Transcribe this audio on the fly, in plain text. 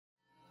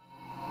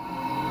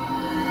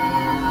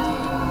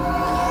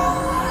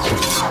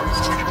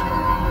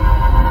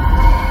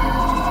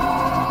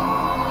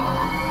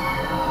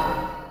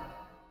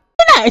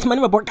guys, my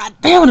name is Boy. God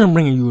damn it, I'm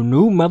bringing you a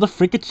new mother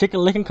freaking chicken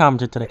licking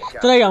commentary today.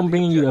 Today I'm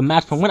bringing you a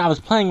match from when I was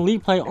playing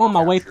League Play on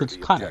my way to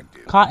COD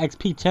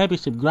XP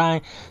Championship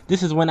grind.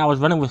 This is when I was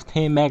running with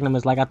Team Magnum,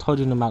 as like I told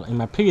you in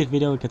my previous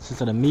video. It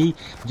consisted of me,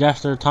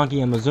 Jester,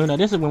 Tonky, and Mizuna.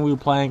 This is when we were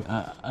playing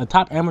a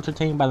top amateur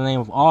team by the name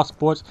of All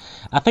Sports.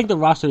 I think the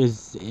roster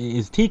is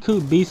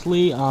Tiku,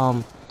 Beastly,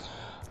 I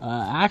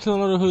actually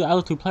don't know who the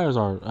other two players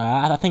are.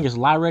 I think it's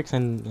Lyrics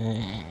and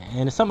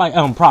it's somebody.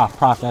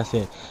 Prof. That's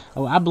it.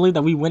 I believe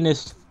that we win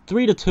this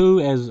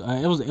 3-2, as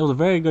it was a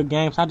very good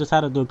game. So I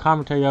decided to do a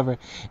commentary over it.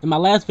 In my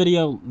last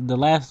video, the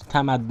last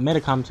time I made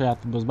a commentary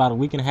was about a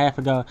week and a half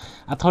ago.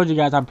 I told you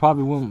guys I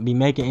probably wouldn't be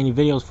making any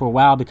videos for a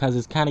while because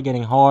it's kind of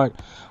getting hard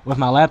with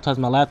my laptop.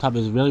 My laptop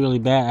is really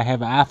bad. I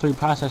have an i3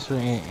 processor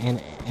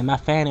and my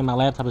fan in my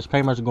laptop is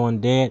pretty much going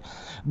dead.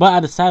 But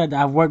I decided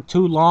that I've worked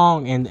too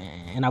long and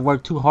I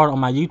worked too hard on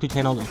my YouTube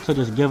channel to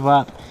just give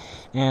up.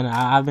 And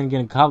I've been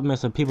getting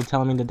compliments of people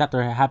telling me that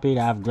they're happy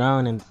that I've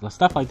grown and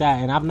stuff like that.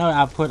 And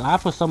I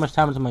put so much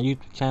time into my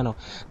YouTube channel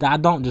that I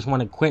don't just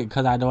want to quit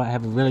because I don't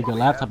have a really good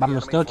laptop. I'm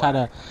gonna still try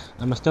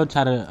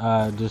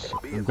to just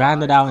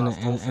grind it out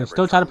and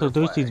still try to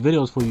produce these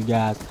videos for you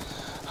guys.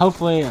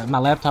 Hopefully my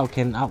laptop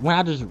can, when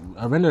I just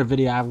render a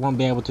video, I won't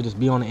be able to just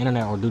be on the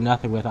internet or do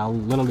nothing with it. I'll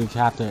literally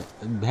have to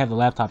have the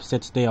laptop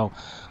sit still.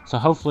 So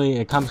hopefully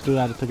it comes through.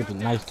 I just pick up a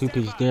nice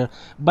two-piece there.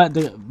 But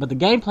the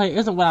gameplay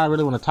isn't what I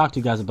really want to talk to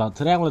you guys about.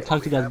 Today I want to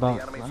talk to you guys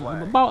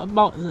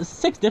about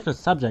 6 different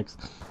subjects.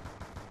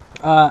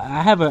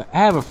 I have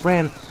a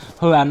friend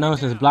who I've known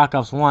since Black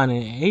Ops 1,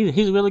 and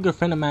he's a really good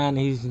friend of mine.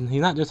 He's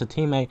not just a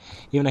teammate,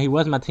 even though he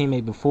was my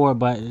teammate before,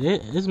 but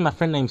this is my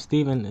friend named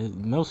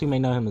Steven. Most of you may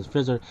know him as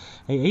Frizzer.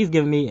 He's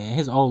giving me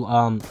his old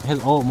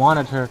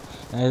monitor,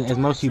 as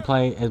most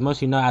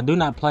of you know. I do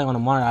not play on a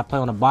monitor, I play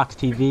on a box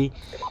TV,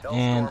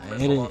 and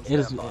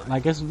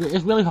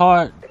it's really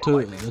hard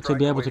to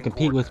be able to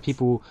compete with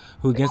people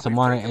who against a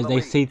monitor, as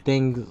they see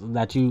things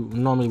that you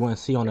normally wouldn't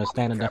see on a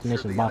standard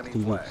definition box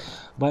TV.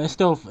 But it's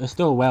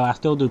still well, I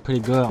still do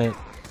pretty good.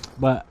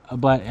 But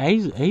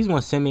he's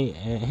gonna send me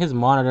his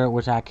monitor,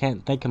 which I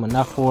can't thank him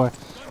enough for,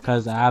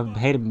 because I've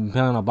hated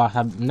playing on a box.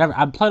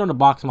 I've played on the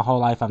box my whole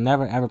life. I've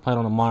never ever played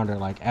on a monitor,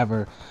 like,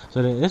 ever.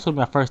 So this was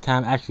my first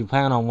time actually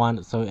playing on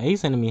one. So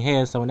he's sending me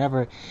his. So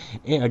whenever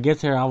it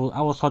gets here, I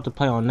will start to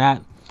play on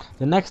that.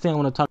 The next thing I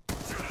want to talk.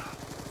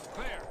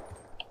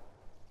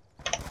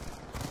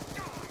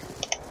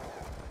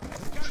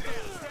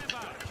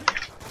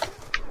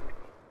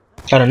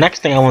 So the next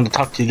thing I want to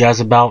talk to you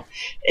guys about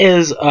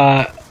is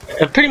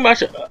pretty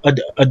much a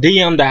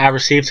DM that I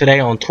received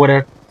today on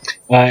Twitter.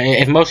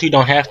 If most of you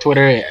don't have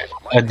Twitter,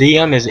 a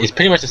DM is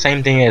pretty much the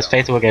same thing as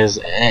Facebook.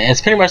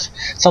 It's pretty much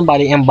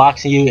somebody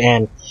inboxing you.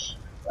 And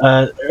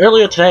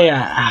earlier today,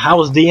 I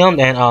was DM'd,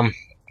 and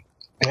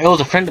it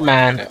was a friend of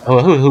mine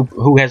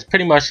who has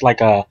pretty much like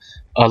a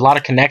lot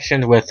of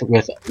connections with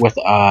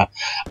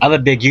other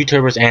big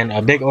YouTubers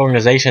and big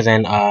organizations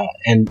and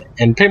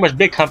pretty much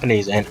big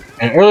companies. And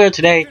earlier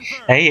today,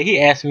 he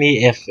asked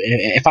me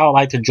if I would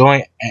like to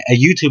join a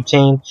YouTube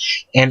team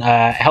and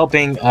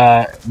helping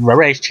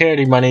raise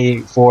charity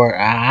money for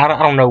I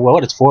don't know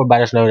what it's for, but I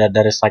just know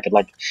that it's like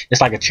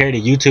a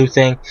charity YouTube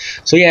thing.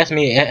 So he asked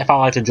me if I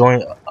would like to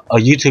join a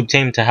YouTube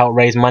team to help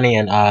raise money,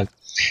 and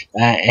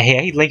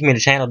he linked me to the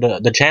channel.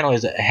 The channel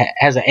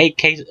has an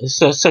 8K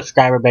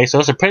subscriber base, so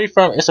it's a pretty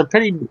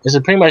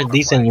much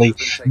decently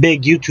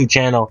big YouTube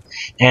channel,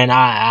 and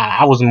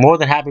I was more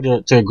than happy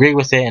to agree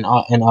with it, and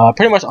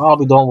pretty much all I'll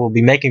be doing will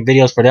be making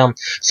videos for them.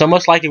 So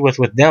most likely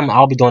with them,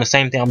 I'll be doing the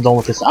same thing I'm doing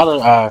with this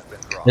other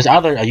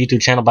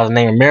YouTube channel by the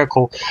name of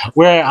Miracle,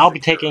 where I'll be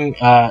taking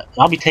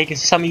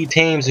some of you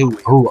teams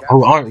who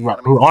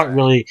aren't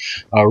really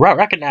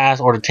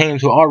recognized, or the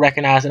teams who are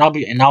recognized, and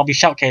I'll be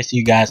shoutcasting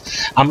you guys.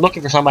 I'm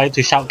looking for somebody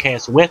to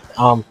shoutcast with.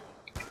 I'm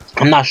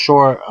not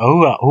sure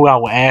who I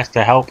will ask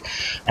to help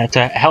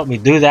me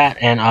do that,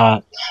 and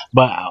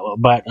but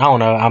I don't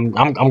know. I'm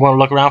going to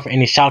look around for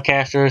any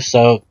shoutcasters.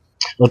 So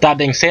with that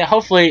being said,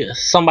 hopefully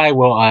somebody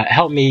will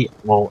help me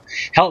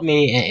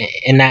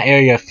in that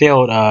area of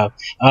field.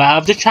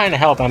 I'm just trying to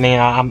help. I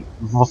mean,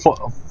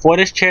 for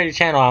this charity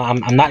channel,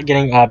 I'm not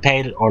getting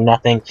paid or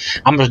nothing.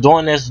 I'm just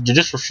doing this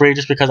just for free,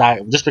 just because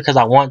I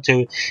want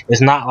to.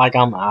 It's not like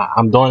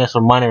I'm doing this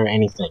for money or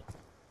anything.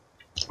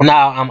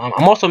 Now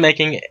I'm also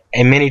making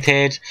a mini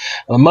tage.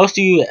 Most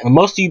of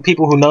you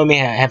people who know me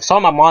have saw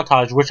my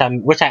montage,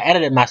 which I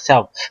edited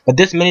myself. But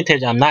this mini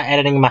tage, I'm not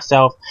editing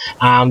myself.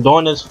 I'm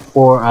doing this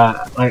for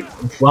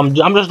I'm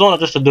just doing it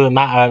just to do it.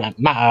 My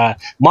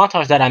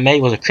montage that I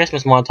made was a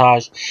Christmas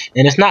montage,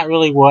 and it's not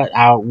really what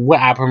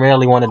I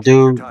primarily want to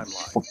do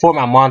for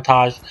my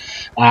montage.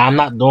 I'm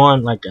not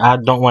doing, like, I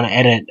don't want to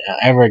edit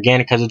ever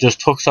again, because it just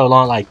took so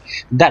long. Like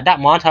that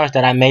montage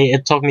that I made,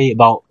 it took me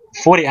about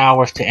 40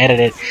 hours to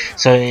edit it.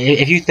 So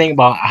if you think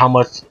about how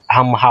much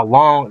how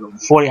long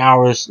 40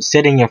 hours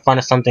sitting in front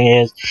of something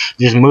is.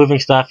 Just moving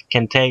stuff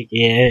can take.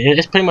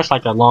 It's pretty much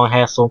like a long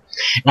hassle.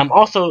 And I'm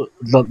also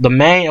the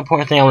main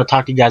important thing I want to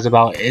talk to you guys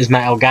about is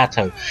my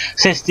Elgato.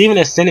 Since Steven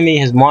is sending me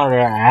his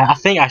monitor, I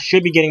think I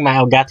should be getting my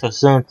Elgato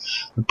soon.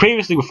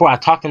 Previously, before I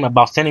talked to him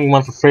about sending me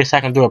one for free so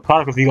I can do a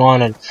product review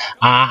on it,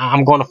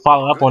 I'm going to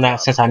follow up on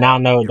that since I now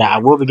know that I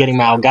will be getting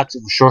my Elgato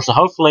for sure. So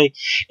hopefully,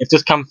 if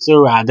this comes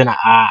through, then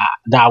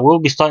I will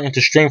be starting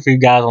to stream for you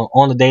guys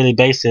on a daily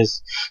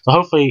basis. So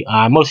hopefully,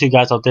 most of you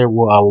guys out there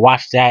will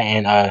watch that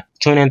and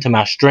tune into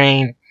my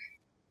stream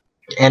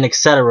and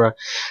etc.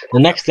 The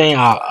next thing,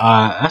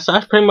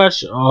 that's pretty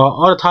much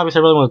all the topics I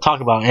really want to talk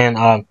about.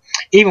 And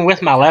even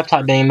with my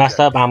laptop being messed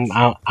up,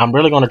 I'm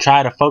really going to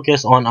try to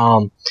focus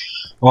on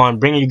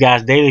bringing you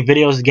guys daily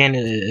videos again.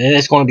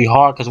 It's going to be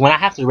hard because when I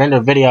have to render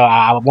a video,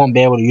 I won't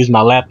be able to use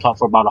my laptop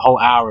for about a whole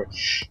hour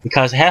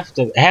because half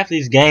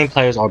these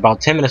gameplays are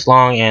about 10 minutes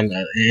long, and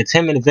a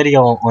 10-minute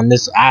video on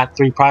this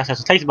i3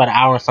 processor takes about an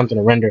hour and something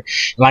to render.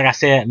 And like I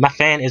said, my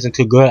fan isn't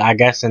too good, I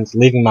guess, since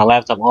leaving my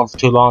laptop on for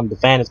too long. The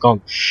fan has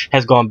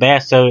gone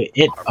bad, so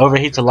it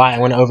overheats a lot,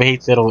 and when it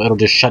overheats, it'll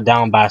just shut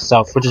down by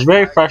itself, which is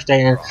very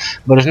frustrating.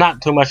 But there's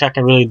not too much I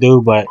can really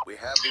do. But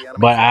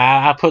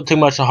I put too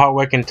much hard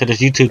work into this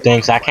YouTube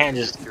thing, so I can't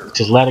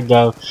just let it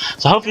go.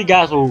 So hopefully you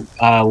guys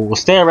will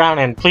stay around,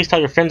 and please tell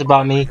your friends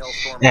about me.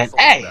 And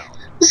hey,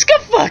 let's go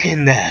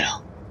fucking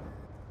daddle.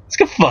 Let's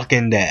go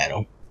fucking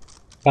daddle.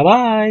 Bye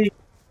bye.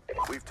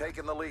 We've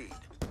taken the lead.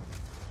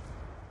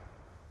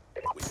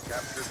 We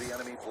captured the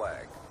enemy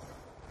flag.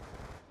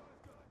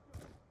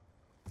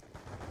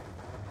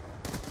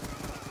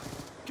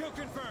 Kill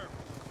confirmed.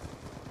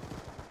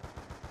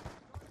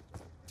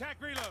 Attack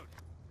reload.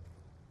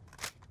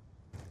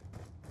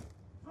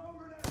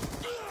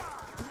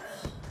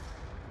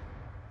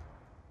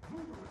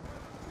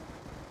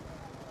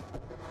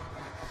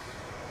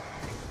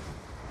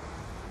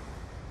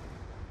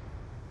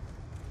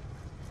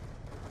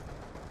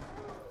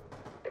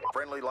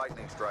 Friendly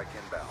lightning strike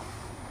inbound.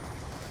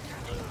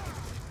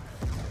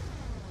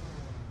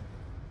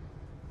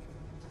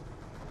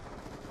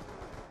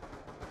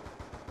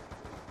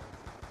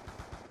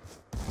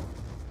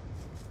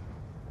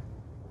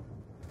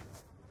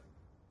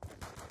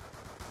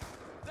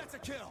 That's a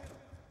kill.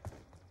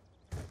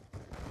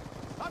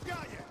 I've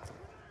got you.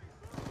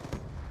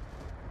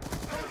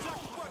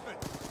 Contact weapon.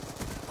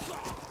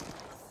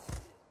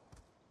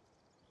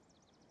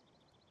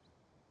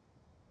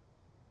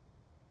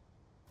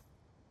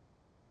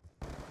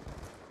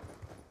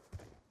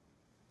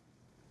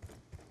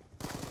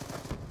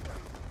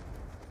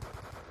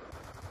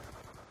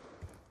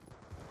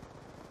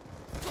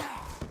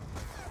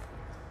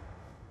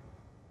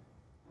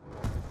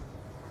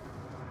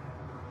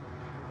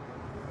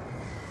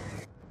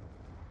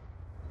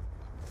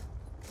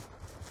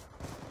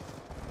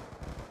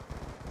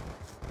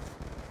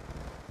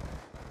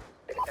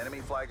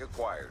 Enemy flag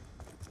acquired.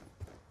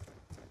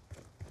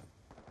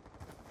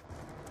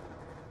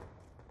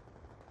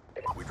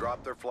 We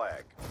dropped their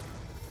flag.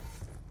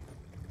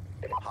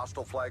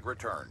 Hostile flag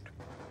returned.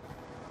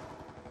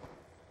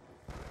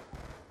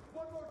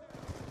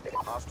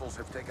 Hostiles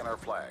have taken our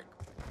flag.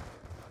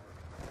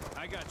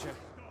 I got you.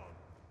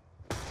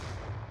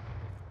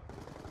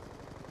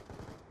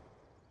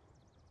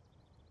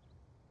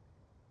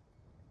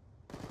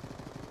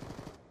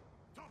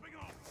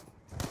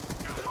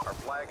 Our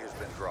flag has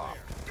been dropped.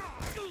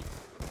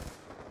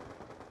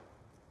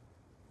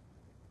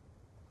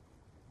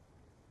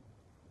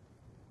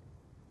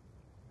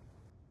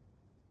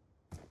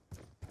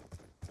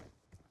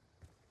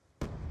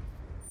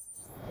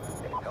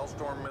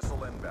 Hellstorm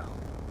missile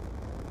inbound.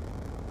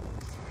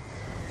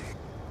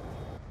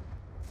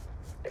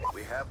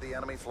 We have the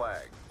enemy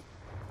flag.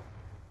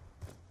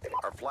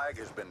 Our flag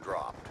has been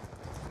dropped.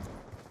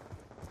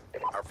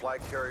 Our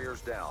flag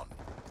carrier's down.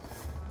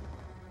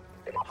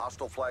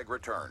 Hostile flag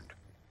returned.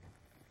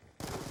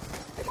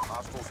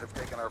 Hostiles have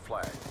taken our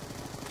flag.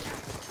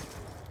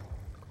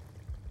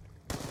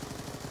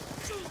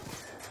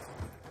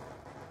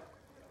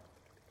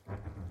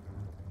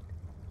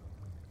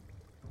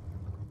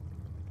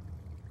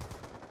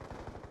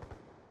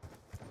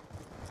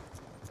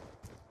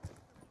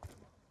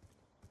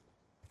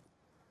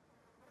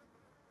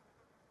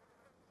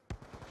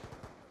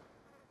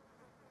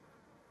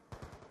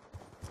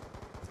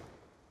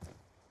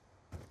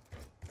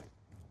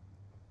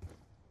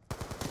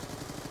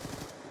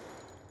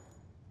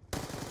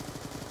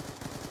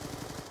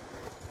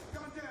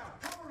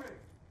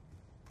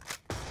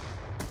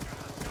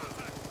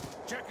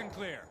 Check and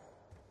clear.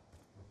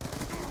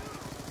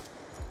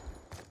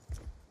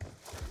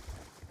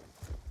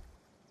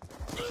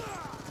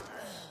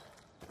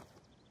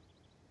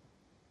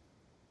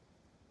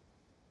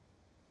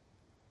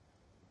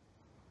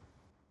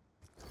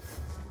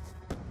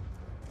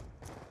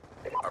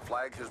 Our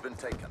flag has been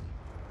taken.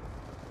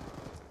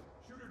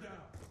 Shooter down.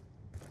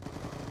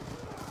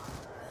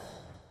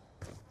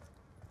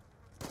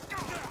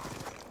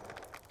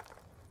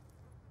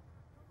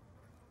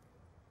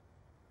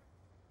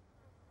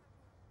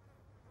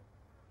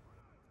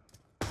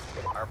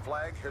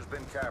 flag has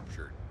been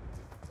captured.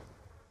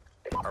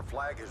 Our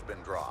flag has been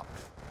dropped.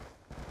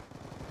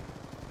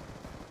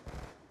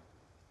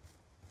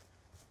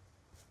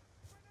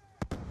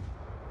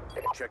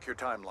 Check your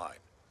timeline.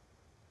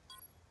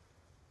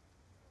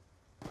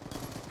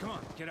 Come on,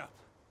 get up.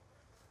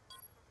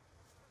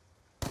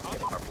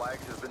 Our flag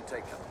has been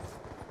taken.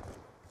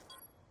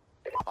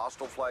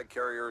 Hostile flag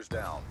carrier is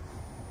down.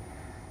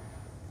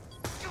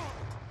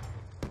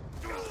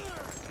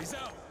 He's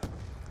out.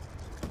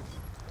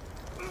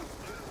 Wanna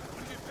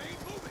get paid?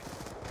 Move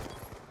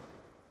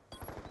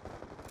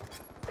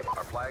it.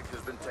 Our flag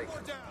has been taken.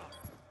 More down.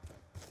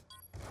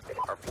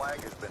 Our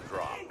flag has been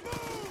dropped.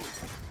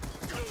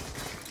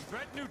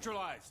 Threat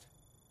neutralized.